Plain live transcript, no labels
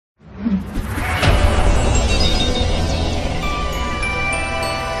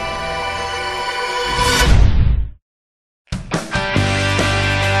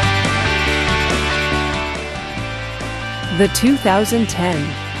The 2010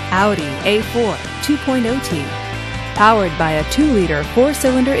 Audi A4 2.0T, powered by a 2-liter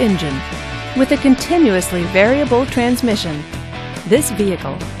 4-cylinder engine with a continuously variable transmission. This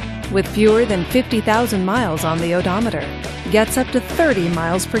vehicle, with fewer than 50,000 miles on the odometer, gets up to 30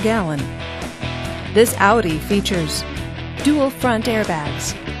 miles per gallon. This Audi features dual front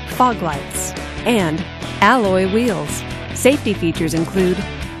airbags, fog lights, and alloy wheels. Safety features include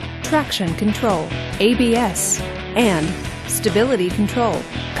traction control, ABS, and stability control.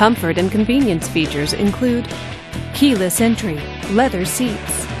 Comfort and convenience features include keyless entry, leather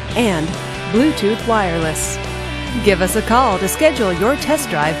seats, and Bluetooth wireless. Give us a call to schedule your test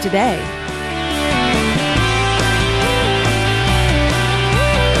drive today.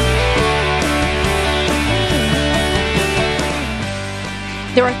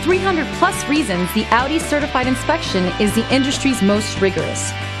 There are 300+ reasons the Audi certified inspection is the industry's most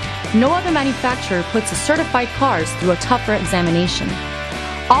rigorous. No other manufacturer puts its certified cars through a tougher examination.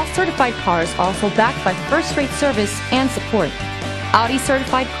 All certified cars are also backed by first-rate service and support. Audi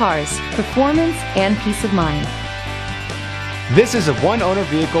certified cars, performance and peace of mind. This is a one-owner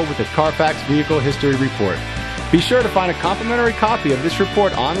vehicle with a Carfax Vehicle History Report. Be sure to find a complimentary copy of this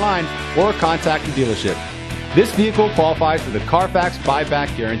report online or contact the dealership. This vehicle qualifies for the Carfax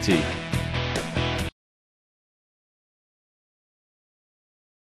Buyback Guarantee.